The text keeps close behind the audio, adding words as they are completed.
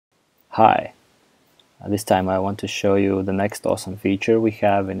Hi, this time I want to show you the next awesome feature we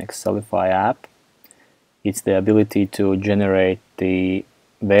have in Excelify app. It's the ability to generate the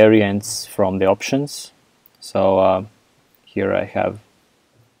variants from the options. So here I have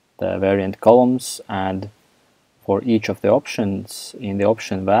the variant columns, and for each of the options in the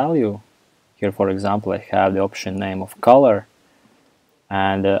option value, here for example I have the option name of color,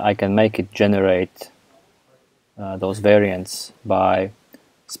 and I can make it generate those variants by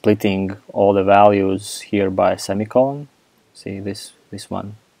splitting all the values here by semicolon. See this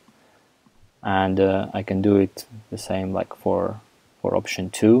one, and I can do it the same like for option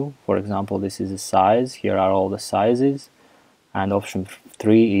 2. For example, this is the size. Here are all the sizes, and option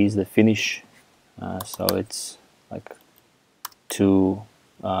 3 is the finish. So it's like two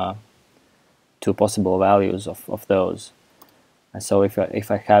possible values of those. And so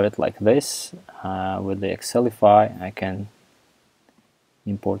if I have it like this with the Excelify, I can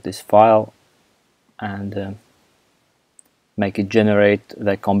import this file and make it generate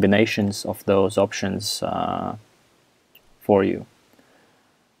the combinations of those options for you.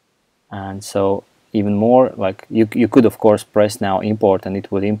 And so even more, like you could of course press now import, and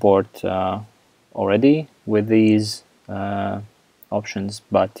it would import already with these options,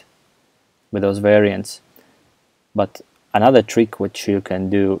 but with those variants. But another trick which you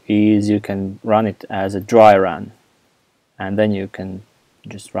can do is you can run it as a dry run, and then you can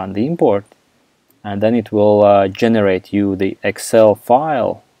just run the import, and then it will generate you the Excel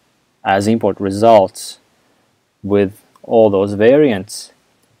file as import results with all those variants,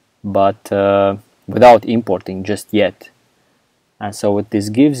 but without importing just yet. And so what this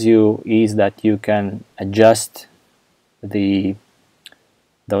gives you is that you can adjust those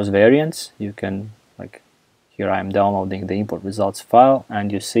variants. You can, like here I am downloading the import results file,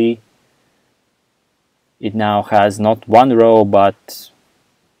 and you see it now has not one row but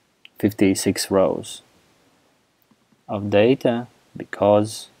 56 rows of data,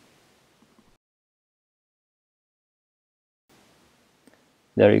 because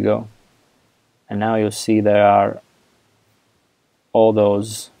there you go. And now you see there are all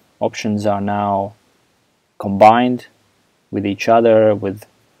those options are now combined with each other with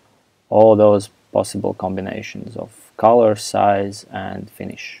all those possible combinations of color, size, and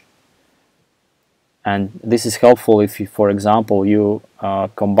finish. And this is helpful if you, for example, you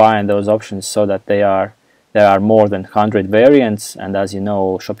combine those options so that there are more than 100 variants, and as you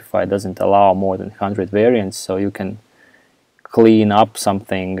know, Shopify doesn't allow more than 100 variants, so you can clean up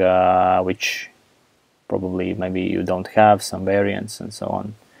something which probably maybe you don't have some variants and so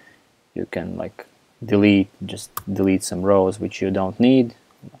on. You can like just delete some rows which you don't need,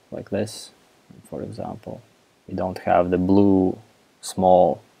 like this. For example, you don't have the blue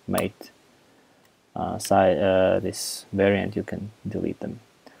small mate this variant, you can delete them.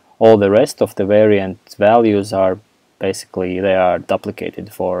 All the rest of the variant values are basically, they are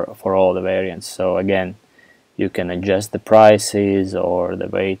duplicated for all the variants. So again, you can adjust the prices or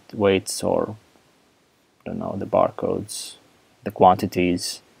the weights, or I don't know, the barcodes, the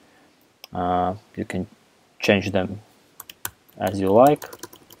quantities. You can change them as you like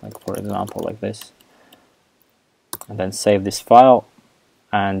for example like this, and then save this file,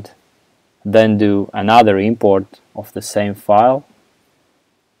 and then do another import of the same file,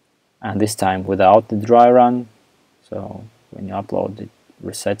 and this time without the dry run. So when you upload, it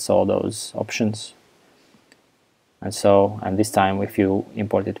resets all those options. And this time if you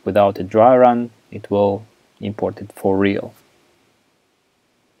import it without a dry run, it will import it for real.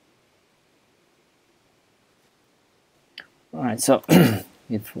 Alright, so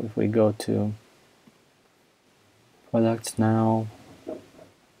if we go to products now,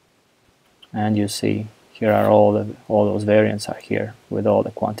 and you see here are all those variants are here with all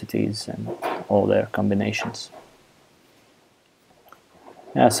the quantities and all their combinations.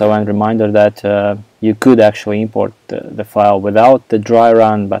 Yeah, so a reminder that you could actually import the file without the dry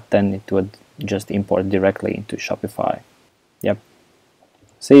run, but then it would just import directly into Shopify. Yep.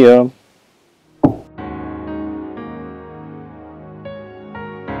 See you.